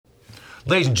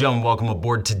Ladies and gentlemen, welcome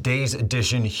aboard today's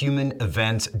edition, Human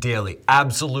Events Daily.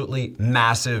 Absolutely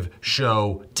massive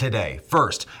show today.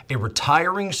 First, a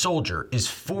retiring soldier is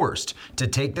forced to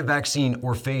take the vaccine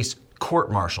or face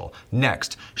court-martial.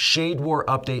 Next, Shade War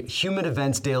update, Human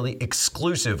Events Daily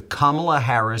exclusive. Kamala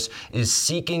Harris is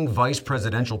seeking vice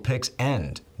presidential picks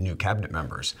and new cabinet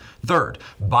members. Third,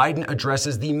 Biden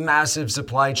addresses the massive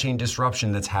supply chain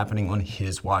disruption that's happening on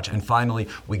his watch. And finally,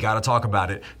 we got to talk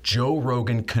about it. Joe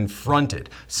Rogan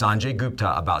confronted Sanjay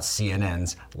Gupta about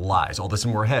CNN's lies. All this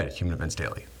and more ahead, Human Events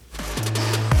Daily.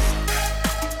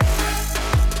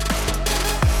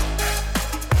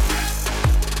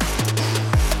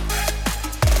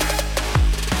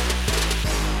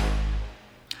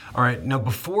 All right, now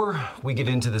before we get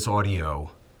into this audio,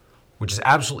 which is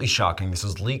absolutely shocking, this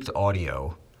is leaked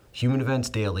audio, Human Events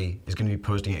Daily is going to be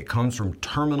posting it. It comes from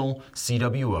Terminal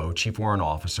CWO, Chief Warrant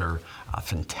Officer, a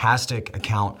fantastic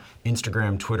account,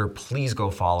 Instagram, Twitter. Please go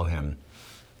follow him.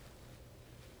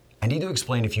 I need to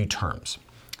explain a few terms.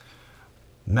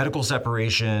 Medical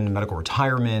separation, medical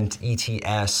retirement,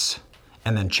 ETS,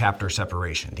 and then chapter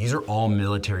separation. These are all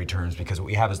military terms because what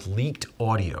we have is leaked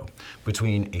audio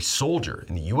between a soldier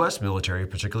in the U.S. military,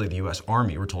 particularly the U.S.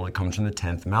 Army. We're told it comes from the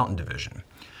 10th Mountain Division.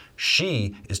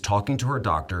 She is talking to her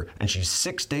doctor, and she's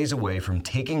 6 days away from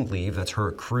taking leave. That's her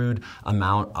accrued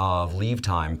amount of leave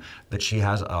time that she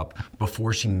has up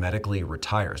before she medically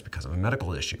retires because of a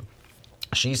medical issue.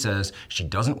 She says she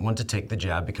doesn't want to take the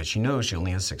jab because she knows she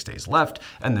only has 6 days left,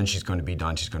 and then she's going to be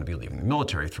done. She's going to be leaving the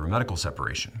military through medical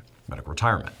separation, medical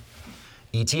retirement.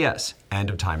 ETS, end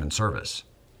of time in service.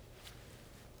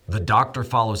 The doctor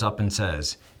follows up and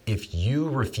says, if you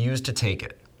refuse to take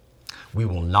it, we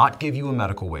will not give you a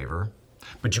medical waiver,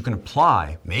 but you can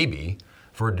apply, maybe,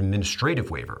 for an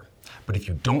administrative waiver. But if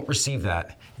you don't receive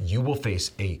that, you will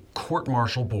face a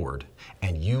court-martial board,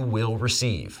 and you will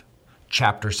receive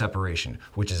chapter separation,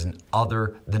 which is an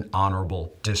other than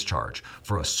honorable discharge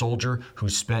for a soldier who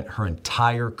spent her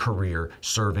entire career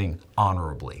serving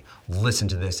honorably. Listen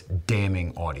to this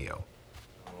damning audio.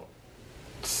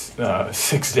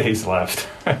 6 days left.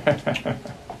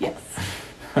 Yes.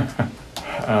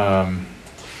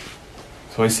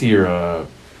 So I see you're a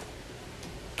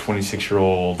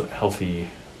 26-year-old healthy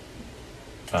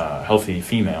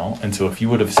female, and so if you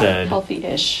would have said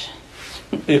Healthy-ish.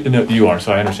 No, you are,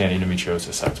 so I understand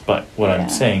endometriosis sucks. But what I'm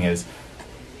saying is,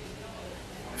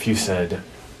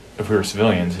 if we were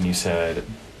civilians and you said,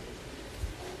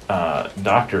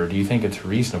 doctor, do you think it's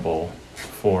reasonable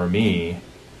for me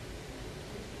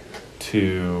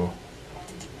to,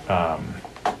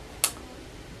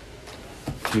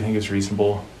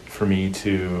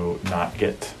 not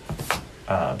get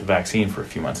the vaccine for a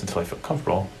few months until I feel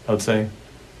comfortable? I would say,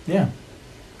 yeah,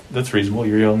 that's reasonable.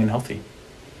 You're young and healthy.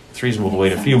 It's reasonable to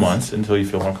wait a few months until you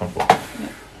feel more comfortable. Yeah.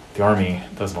 The Army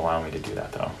doesn't allow me to do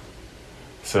that, though.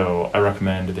 So I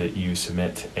recommend that you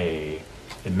submit a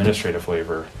administrative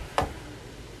waiver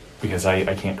because I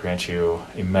can't grant you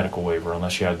a medical waiver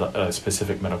unless you have a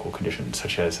specific medical condition,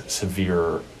 such as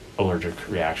severe allergic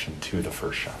reaction to the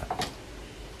first shot,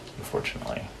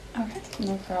 unfortunately. Okay,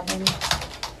 no problem.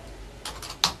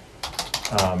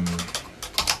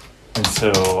 And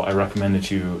so I recommend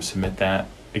that you submit that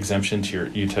exemption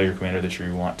to you tell your commander that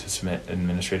you want to submit an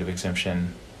administrative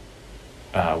exemption,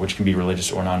 which can be religious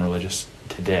or non-religious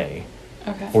today,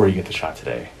 or you get the shot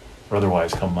today, or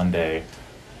otherwise come Monday,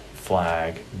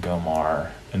 flag,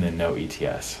 GOMAR, and then no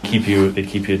ETS. They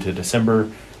keep you to December,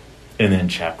 and then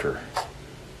chapter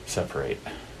separate.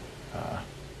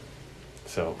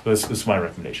 So this is my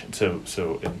recommendation.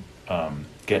 So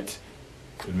get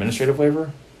administrative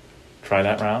waiver, try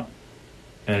that route,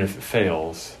 and if it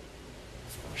fails,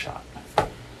 shot.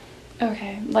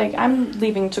 Okay, I'm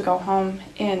leaving to go home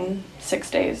in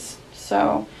 6 days,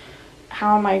 so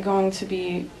how am I going to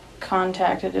be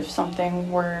contacted if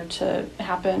something were to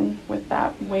happen with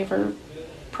that waiver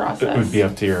process? It would be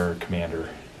up to your commander.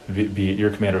 Your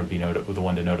commander would be the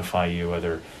one to notify you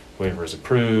whether waiver is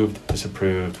approved,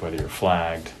 disapproved, whether you're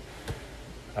flagged.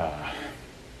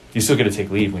 You still get to take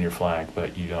leave when you're flagged,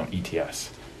 but you don't ETS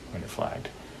when you're flagged.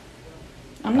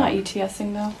 I'm not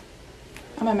ETSing though.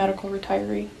 I'm a medical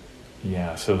retiree.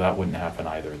 Yeah, so that wouldn't happen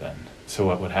either then. So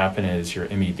what would happen is your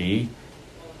MED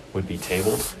would be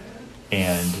tabled,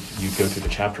 and you'd go through the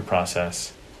chapter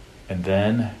process, and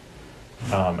then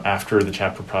after the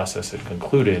chapter process had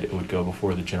concluded, it would go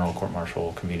before the General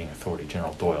Court-Martial Convening Authority,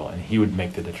 General Doyle, and he would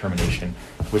make the determination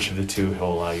which of the two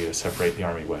he'll allow you to separate the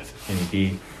Army with,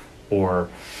 MED or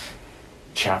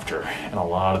chapter. And a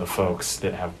lot of the folks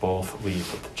that have both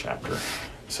leave with the chapter.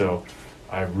 So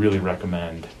I really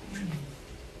recommend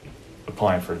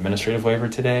applying for administrative waiver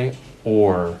today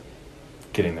or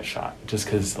getting the shot, just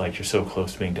because like you're so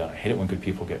close to being done. I hate it when good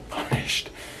people get punished.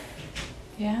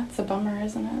 Yeah, it's a bummer,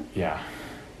 isn't it? Yeah.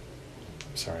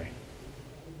 Sorry.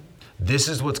 This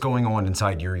is what's going on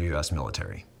inside your U.S.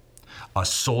 military. A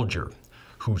soldier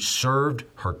who served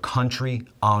her country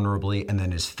honorably and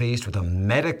then is faced with a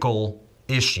medical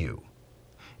issue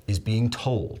is being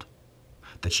told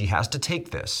that she has to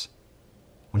take this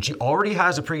when she already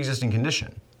has a pre-existing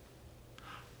condition,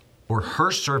 or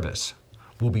her service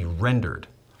will be rendered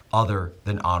other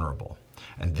than honorable.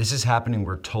 And this is happening,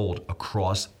 we're told,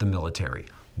 across the military.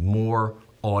 More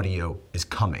audio is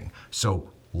coming. So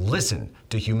listen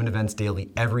to Human Events Daily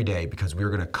every day, because we're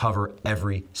gonna cover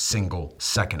every single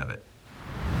second of it.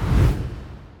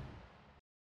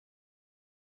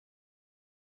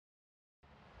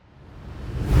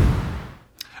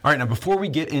 All right, now before we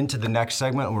get into the next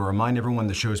segment, I want to remind everyone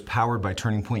the show is powered by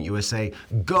Turning Point USA.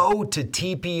 Go to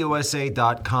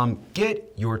tpusa.com,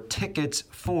 get your tickets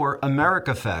for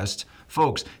America Fest.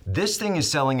 Folks, this thing is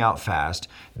selling out fast.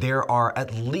 There are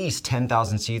at least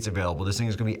 10,000 seats available. This thing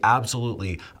is going to be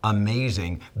absolutely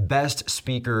amazing. Best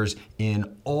speakers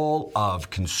in all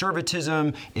of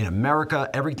conservatism, in America,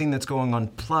 everything that's going on,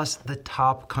 plus the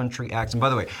top country acts. And by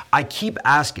the way, I keep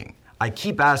asking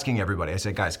everybody, I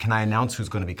said, guys, can I announce who's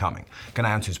going to be coming? Can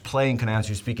I announce who's playing? Can I announce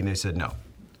who's speaking? They said no.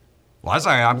 Well, I say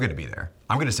I'm going to be there.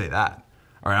 I'm going to say that.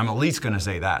 All right, I'm at least going to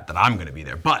say that I'm going to be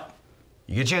there. But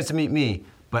you get a chance to meet me.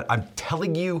 But I'm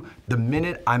telling you, the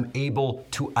minute I'm able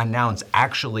to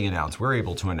we're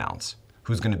able to announce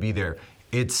who's going to be there,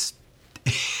 it's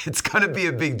going to be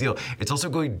a big deal. It's also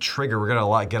going to trigger, we're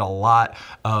going to get a lot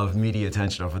of media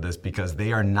attention over this, because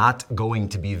they are not going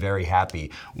to be very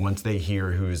happy once they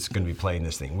hear who's going to be playing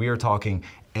this thing. We are talking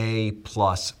A+++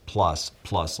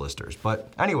 listers.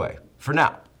 But anyway, for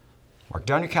now, mark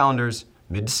down your calendars,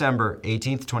 mid-December,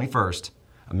 18th, 21st,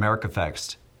 America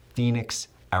Fest, Phoenix,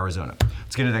 Arizona.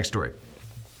 Let's get to the next story.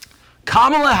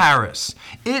 Kamala Harris.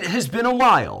 It has been a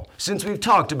while since we've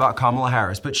talked about Kamala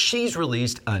Harris, but she's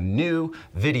released a new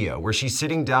video where she's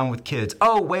sitting down with kids.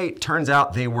 Oh, wait, turns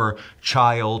out they were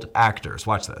child actors.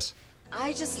 Watch this.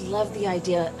 I just love the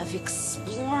idea of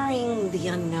exploring the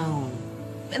unknown.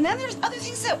 And then there's other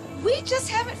things that we just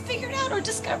haven't figured out or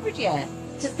discovered yet.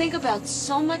 To think about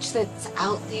so much that's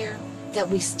out there that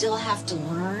we still have to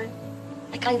learn.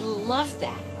 Like, I love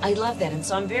that. And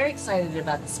so I'm very excited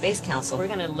about the Space Council. We're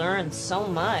going to learn so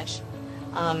much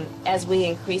as we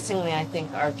increasingly, I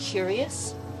think, are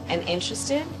curious and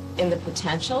interested in the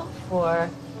potential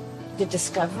for the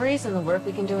discoveries and the work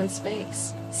we can do in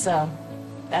space. So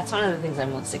that's one of the things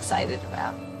I'm most excited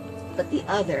about. But the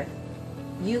other,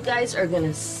 you guys are going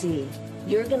to see.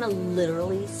 You're going to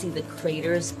literally see the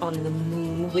craters on the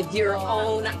moon with your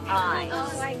own eyes.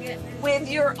 Oh, my goodness. With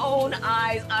your own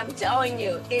eyes, I'm telling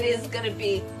you, it is going to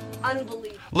be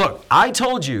unbelievable. Look, I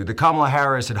told you that Kamala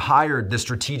Harris had hired the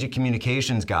strategic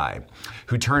communications guy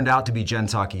who turned out to be Jen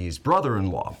Psaki's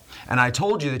brother-in-law. And I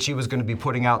told you that she was going to be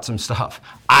putting out some stuff.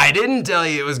 I didn't tell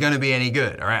you it was going to be any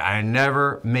good, all right? I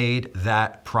never made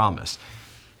that promise.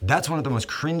 That's one of the most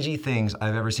cringy things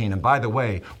I've ever seen. And by the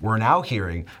way, we're now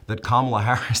hearing that Kamala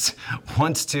Harris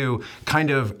wants to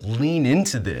kind of lean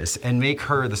into this and make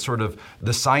her the sort of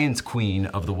the science queen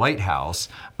of the White House.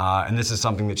 And this is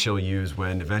something that she'll use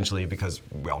when eventually, because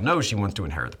we all know she wants to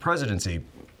inherit the presidency,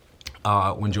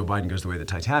 when Joe Biden goes the way of the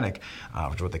Titanic,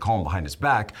 which is what they call him, behind his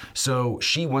back. So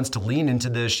she wants to lean into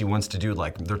this. She wants to do,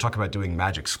 like, they're talking about doing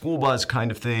magic school bus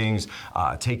kind of things,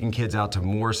 taking kids out to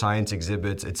more science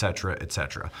exhibits, et cetera, et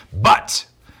cetera. But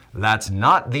that's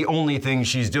not the only thing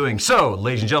she's doing. So,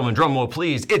 ladies and gentlemen, drum roll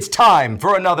please, it's time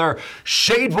for another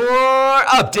Shade War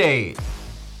Update.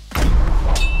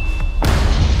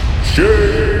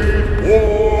 Shade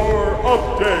War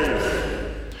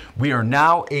Update. We are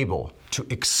now able to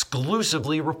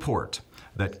exclusively report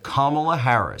that Kamala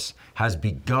Harris has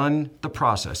begun the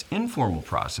process, informal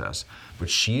process, but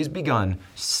she has begun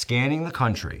scanning the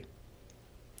country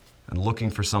and looking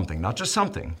for something, not just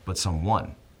something, but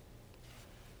someone,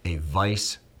 a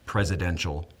vice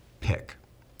presidential pick.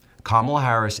 Kamala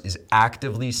Harris is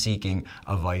actively seeking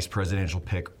a vice presidential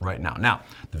pick right now. Now,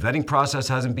 the vetting process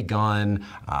hasn't begun.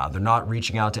 They're not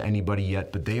reaching out to anybody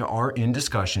yet, but they are in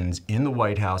discussions in the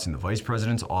White House, in the vice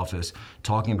president's office,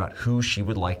 talking about who she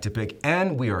would like to pick.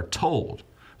 And we are told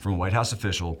from a White House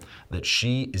official that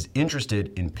she is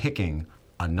interested in picking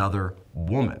another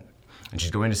woman. And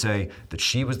she's going to say that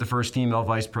she was the first female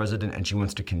vice president and she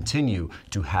wants to continue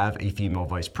to have a female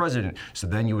vice president. So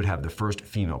then you would have the first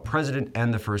female president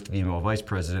and the first female vice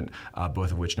president,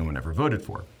 both of which no one ever voted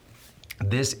for.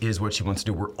 This is what she wants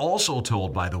to do. We're also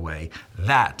told, by the way,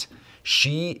 that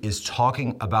She is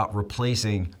talking about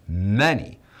replacing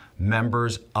many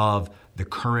members of the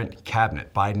current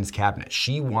cabinet, Biden's cabinet.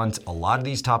 She wants a lot of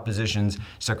these top positions,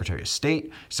 Secretary of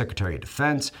State, Secretary of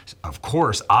Defense, of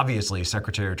course, obviously,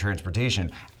 Secretary of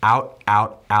Transportation, out,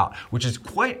 which is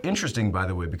quite interesting, by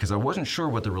the way, because I wasn't sure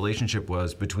what the relationship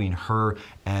was between her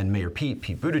and Mayor Pete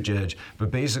Buttigieg,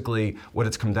 but basically what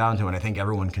it's come down to, and I think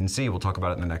everyone can see, we'll talk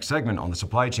about it in the next segment on the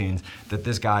supply chains, that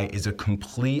this guy is a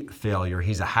complete failure.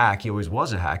 He's a hack. He always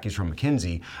was a hack. He's from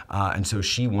McKinsey. And so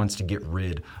she wants to get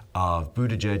rid of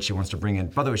Buttigieg. She wants to bring in,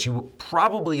 by the way, she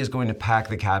probably is going to pack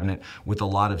the cabinet with a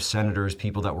lot of senators,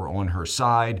 people that were on her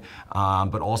side,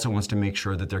 but also wants to make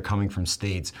sure that they're coming from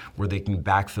states where they can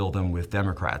backfill them with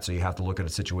Democrats. So you have to look at a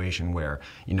situation where,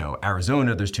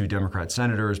 Arizona, there's 2 Democrat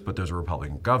senators, but there's a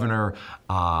Republican governor.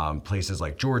 Places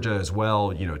like Georgia as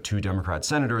well, 2 Democrat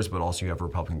senators, but also you have a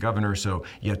Republican governor. So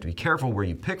you have to be careful where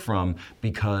you pick from,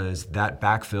 because that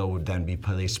backfill would then be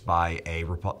placed by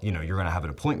you're going to have an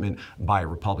appointment by a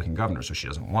Republican governor, so she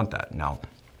doesn't want that. Now,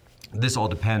 this all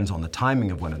depends on the timing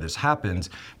of when this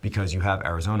happens, because you have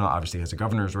Arizona obviously has a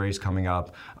governor's race coming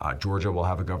up. Georgia will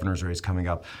have a governor's race coming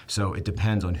up. So it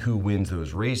depends on who wins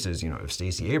those races. If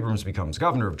Stacey Abrams becomes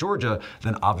governor of Georgia,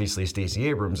 then obviously Stacey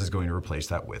Abrams is going to replace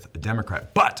that with a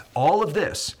Democrat. But all of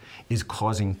this is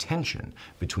causing tension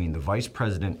between the vice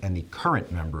president and the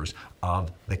current members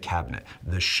of the cabinet.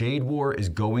 The shade war is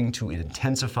going to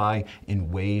intensify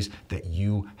in ways that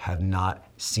you have not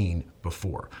seen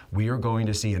before. We are going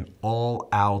to see an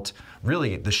all-out,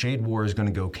 really, the shade war is going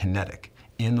to go kinetic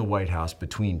in the White House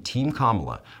between Team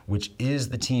Kamala, which is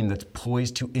the team that's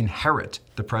poised to inherit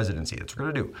the presidency. That's what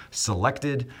we're going to do.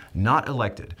 Selected, not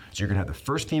elected. So you're going to have the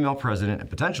first female president and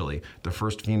potentially the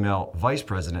first female vice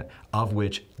president, of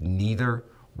which neither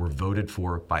were voted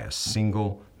for by a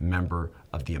single member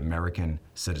of the American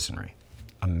citizenry.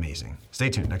 Amazing. Stay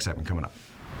tuned. Next segment coming up.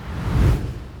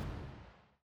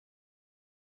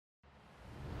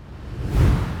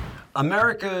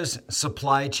 America's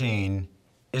supply chain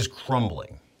is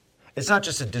crumbling. It's not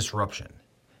just a disruption.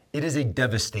 It is a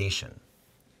devastation.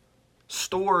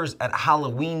 Stores at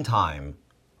Halloween time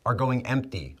are going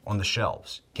empty on the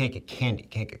shelves. Can't get candy,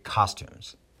 can't get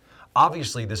costumes.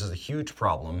 Obviously, this is a huge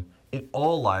problem. It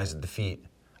all lies at the feet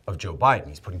of Joe Biden.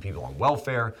 He's putting people on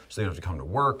welfare so they don't have to come to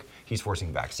work. He's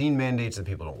forcing vaccine mandates that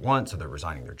people don't want, so they're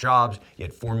resigning their jobs. He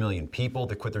had 4 million people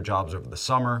that quit their jobs over the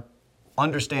summer.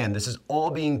 Understand, this is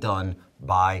all being done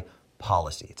by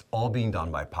policy. It's all being done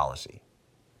by policy.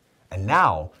 And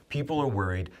now people are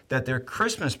worried that their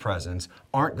Christmas presents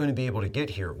aren't going to be able to get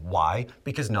here. Why?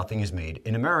 Because nothing is made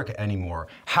in America anymore.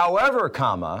 However,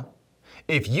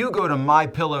 if you go to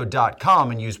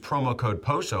mypillow.com and use promo code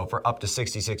POSO for up to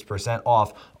 66%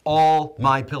 off, all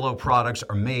MyPillow products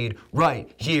are made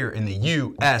right here in the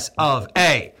US of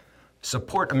A.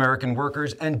 Support American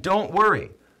workers and don't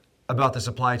worry about the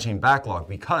supply chain backlog,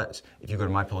 because if you go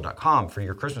to mypillow.com for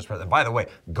your Christmas present, by the way,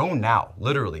 go now,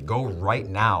 literally go right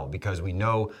now, because we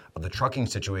know of the trucking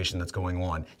situation that's going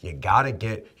on. You gotta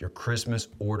get your Christmas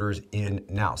orders in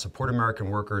now. Support American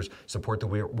workers, support the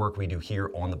work we do here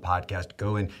on the podcast.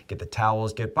 Go and get the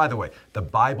towels, by the way, the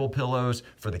Bible pillows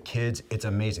for the kids. It's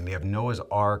amazing. They have Noah's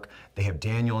Ark, they have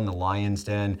Daniel in the lion's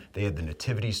den, they have the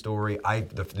nativity story.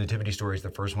 The nativity story is the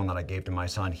first one that I gave to my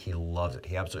son. He loves it.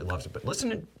 He absolutely loves it. But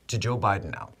listen to Joe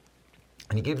Biden now.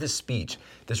 And he gave this speech,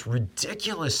 this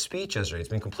ridiculous speech yesterday. It's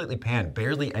been completely panned.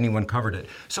 Barely anyone covered it.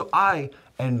 So I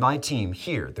and my team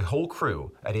here, the whole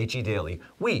crew at HE Daily,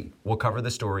 we will cover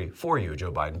the story for you,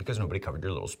 Joe Biden, because nobody covered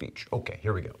your little speech. Okay,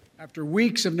 here we go. After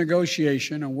weeks of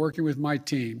negotiation and working with my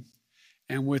team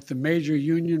and with the major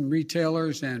union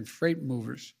retailers and freight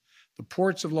movers, the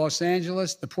Port of Los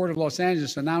Angeles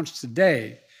announced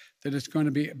today that it's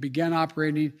going to begin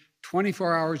operating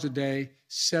 24 hours a day,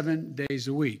 7 days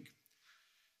a week.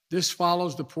 This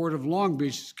follows the Port of Long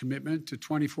Beach's commitment to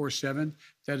 24/7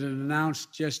 that it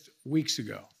announced just weeks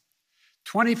ago.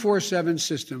 24/7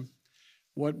 system,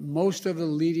 what most of the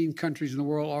leading countries in the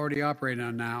world already operate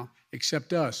on now,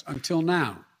 except us, until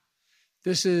now.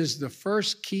 This is the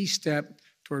first key step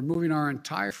toward moving our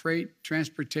entire freight,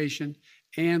 transportation,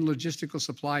 and logistical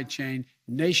supply chain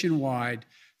nationwide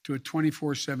to a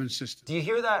 24/7 system. Do you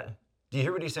hear that? Do you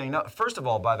hear what he's saying? Now, first of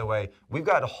all, by the way, we've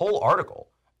got a whole article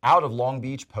out of Long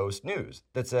Beach Post News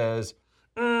that says,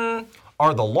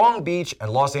 are the Long Beach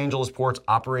and Los Angeles ports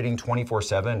operating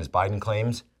 24/7 as Biden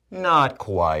claims? Not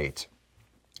quite.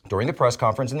 During the press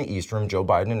conference in the East Room, Joe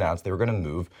Biden announced they were going to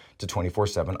move to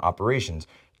 24/7 operations.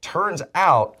 Turns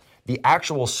out the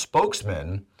actual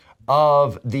spokesman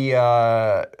of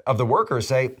the workers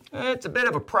say it's a bit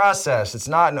of a process. It's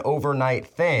not an overnight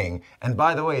thing. And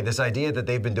by the way, this idea that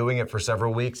they've been doing it for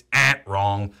several weeks,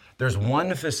 wrong. There's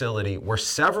one facility where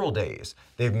several days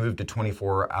they've moved to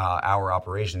 24-hour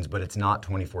operations, but it's not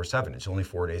 24/7. It's only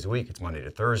 4 days a week. It's Monday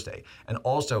to Thursday. And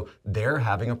also, they're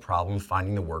having a problem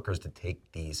finding the workers to take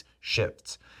these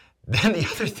shifts. Then the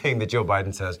other thing that Joe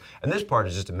Biden says, and this part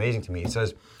is just amazing to me, he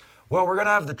says, well, we're going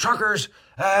to have the truckers,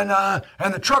 and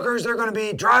the truckers, they're going to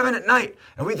be driving at night.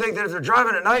 And we think that if they're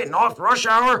driving at night and off rush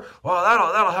hour, well,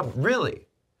 that'll happen. Really?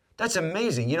 That's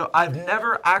amazing. You know, I've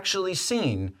never actually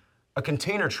seen a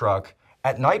container truck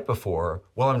at night before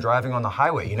while I'm driving on the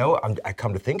highway. You know, I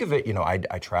come to think of it, you know, I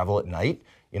travel at night,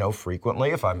 you know,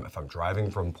 frequently if I'm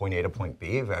driving from point A to point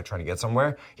B, if I'm trying to get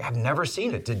somewhere. Yeah, I've never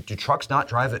seen it. Do trucks not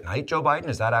drive at night, Joe Biden?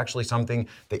 Is that actually something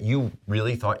that you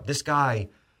really thought this guy?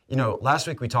 You know, last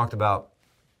week we talked about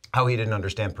how he didn't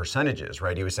understand percentages,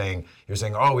 right? He was saying,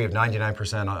 oh, we have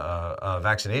 99%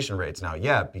 vaccination rates now.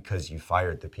 Yeah, because you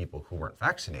fired the people who weren't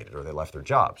vaccinated or they left their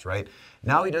jobs, right?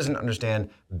 Now he doesn't understand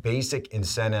basic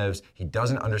incentives. He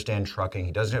doesn't understand trucking.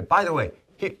 He doesn't. By the way,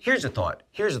 here's a thought.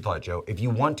 Here's a thought, Joe. If you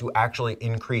want to actually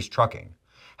increase trucking,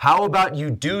 how about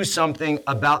you do something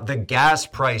about the gas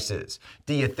prices?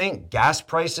 Do you think gas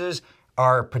prices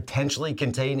are potentially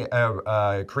creating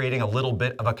a little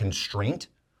bit of a constraint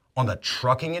on the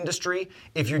trucking industry?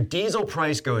 If your diesel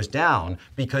price goes down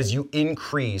because you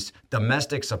increase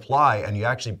domestic supply and you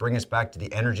actually bring us back to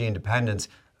the energy independence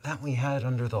that we had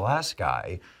under the last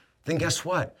guy, then guess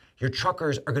what? Your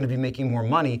truckers are going to be making more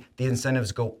money. The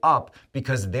incentives go up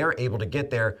because they're able to get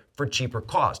there for cheaper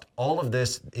cost. All of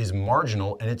this is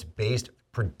marginal and it's based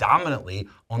predominantly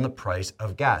on the price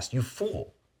of gas. You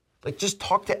fool. Like, just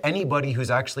talk to anybody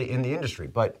who's actually in the industry.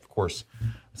 But, of course,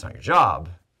 it's not your job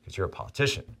because you're a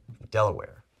politician from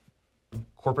Delaware.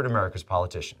 Corporate America's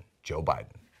politician, Joe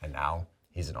Biden. And now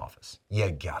he's in office.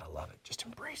 You gotta love it. Just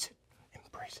embrace it.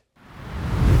 Embrace it.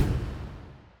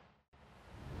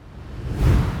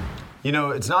 You know,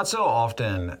 it's not so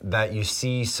often that you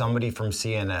see somebody from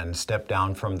CNN step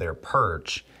down from their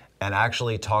perch and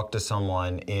actually talk to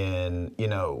someone in, you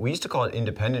know, we used to call it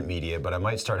independent media, but I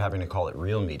might start having to call it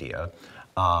real media.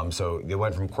 So they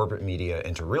went from corporate media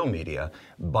into real media.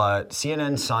 But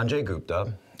CNN's Sanjay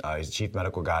Gupta, he's the chief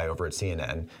medical guy over at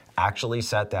CNN, actually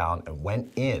sat down and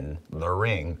went in the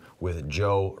ring with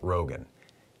Joe Rogan.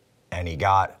 And he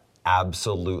got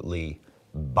absolutely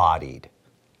bodied.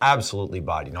 Absolutely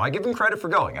bodied. Now, I give him credit for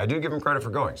going. I do give him credit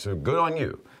for going. So good on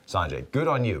you, Sanjay. Good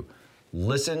on you.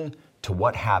 Listen to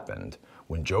what happened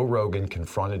when Joe Rogan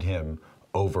confronted him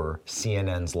over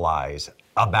CNN's lies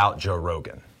about Joe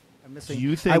Rogan. Do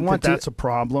you think that's a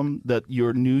problem, that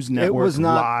your news network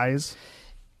lies?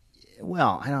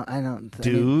 Well, I don't.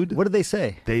 Dude. I mean, what did they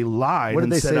say? They lied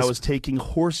and said I was taking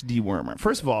horse dewormer.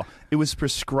 First of all, it was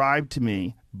prescribed to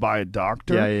me by a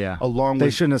doctor. Yeah. Along they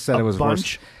with shouldn't have said a it was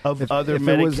bunch of other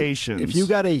medications. If you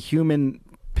got a human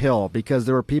pill, because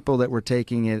there were people that were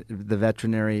taking it, the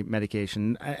veterinary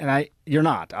medication, and you're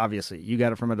not, obviously. You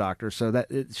got it from a doctor, so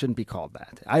that it shouldn't be called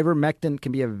that. Ivermectin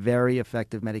can be a very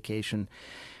effective medication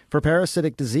for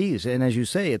parasitic disease. And as you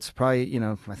say, it's probably, you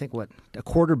know, I think,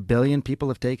 250 million people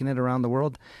have taken it around the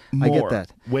world? More, I get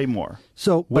that. Way more.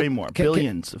 So, way more.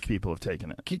 Billions of people have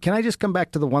taken it. Can I just come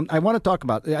back to the one I want to talk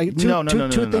about? Two things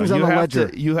on you the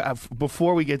ledger. You have,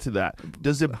 before we get to that,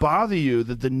 does it bother you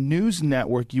that the news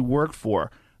network you work for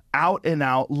out and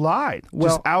out lied,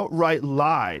 just outright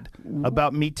lied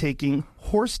about me taking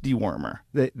horse dewormer?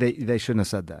 They shouldn't have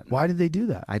said that. Why did they do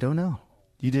that? I don't know.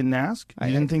 You didn't ask? You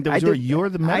didn't think that was you're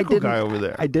the medical guy over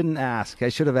there. I didn't ask. I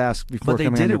should have asked before coming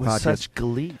on your podcast. But they did it with such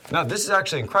glee. Now, this is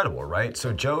actually incredible, right?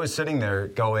 So Joe is sitting there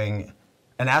going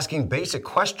and asking basic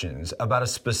questions about a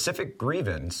specific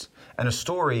grievance and a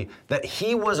story that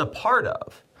he was a part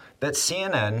of that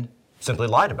CNN simply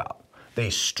lied about. They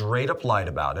straight up lied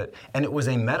about it, and it was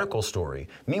a medical story.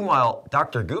 Meanwhile,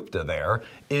 Dr. Gupta there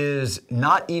is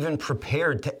not even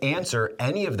prepared to answer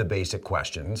any of the basic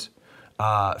questions.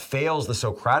 Fails the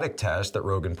Socratic test that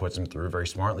Rogan puts him through, very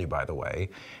smartly, by the way,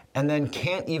 and then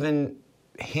can't even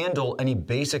handle any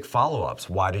basic follow-ups.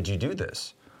 Why did you do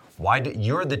this?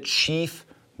 You're the chief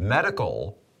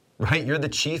medical, right? You're the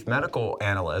chief medical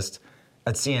analyst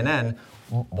at CNN.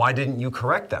 Why didn't you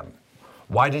correct them?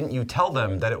 Why didn't you tell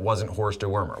them that it wasn't horse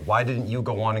dewormer? Why didn't you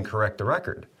go on and correct the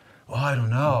record? Oh, I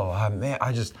don't know.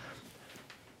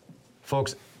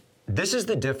 Folks, this is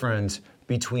the difference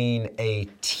between a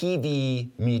TV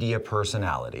media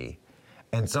personality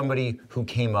and somebody who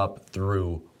came up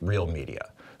through real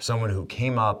media. Someone who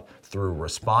came up through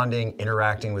responding,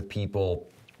 interacting with people,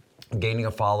 gaining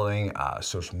a following,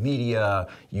 social media,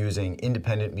 using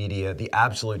independent media. The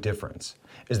absolute difference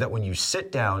is that when you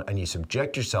sit down and you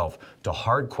subject yourself to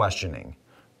hard questioning,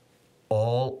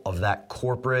 all of that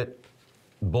corporate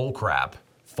bullcrap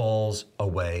falls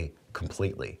away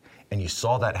completely. And you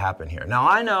saw that happen here. Now,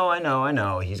 I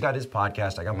know. He's got his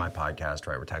podcast, I got my podcast,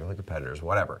 right? We're technically competitors,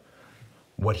 whatever.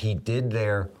 What he did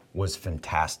there was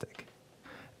fantastic.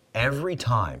 Every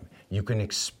time you can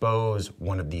expose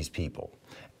one of these people,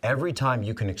 every time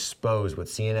you can expose what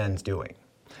CNN's doing,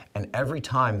 and every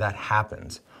time that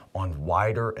happens on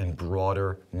wider and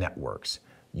broader networks,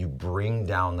 you bring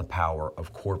down the power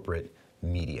of corporate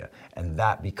media. And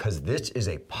that, because this is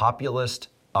a populist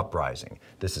uprising,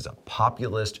 this is a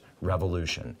populist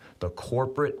revolution, the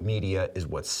corporate media is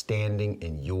what's standing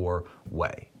in your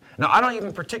way. Now, I don't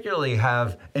even particularly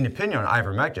have an opinion on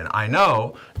ivermectin. I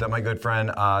know that my good friend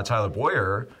Tyler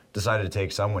Boyer decided to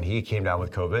take some when he came down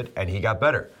with COVID, and he got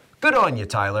better. Good on you,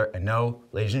 Tyler. And no,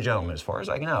 ladies and gentlemen, as far as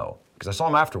I know, because I saw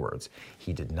him afterwards,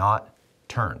 he did not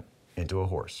turn into a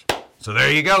horse. So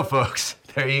there you go, folks.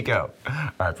 There you go.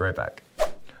 All right, be right back.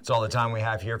 That's all the time we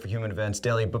have here for Human Events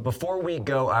Daily. But before we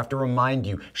go, I have to remind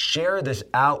you, share this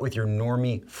out with your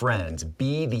normie friends.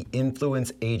 Be the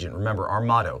influence agent. Remember, our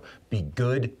motto, be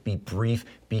good, be brief,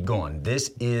 be gone. This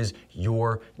is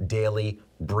your daily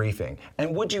briefing.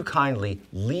 And would you kindly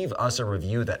leave us a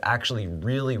review that actually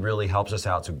really helps us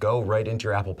out? So go right into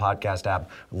your Apple Podcast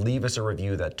app, leave us a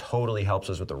review that totally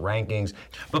helps us with the rankings.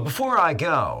 But before I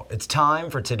go, it's time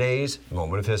for today's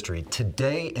moment of history.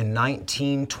 Today in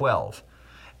 1912,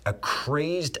 a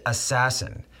crazed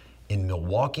assassin in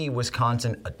Milwaukee,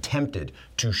 Wisconsin attempted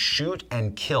to shoot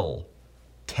and kill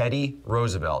Teddy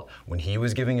Roosevelt when he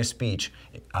was giving a speech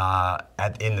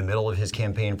in the middle of his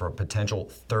campaign for a potential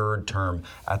third term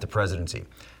at the presidency.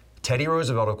 Teddy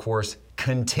Roosevelt, of course,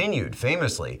 continued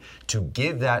famously to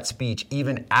give that speech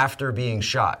even after being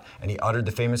shot, and he uttered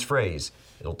the famous phrase,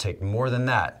 "It'll take more than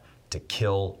that to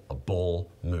kill a bull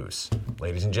moose."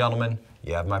 Ladies and gentlemen,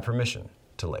 you have my permission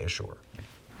to lay ashore.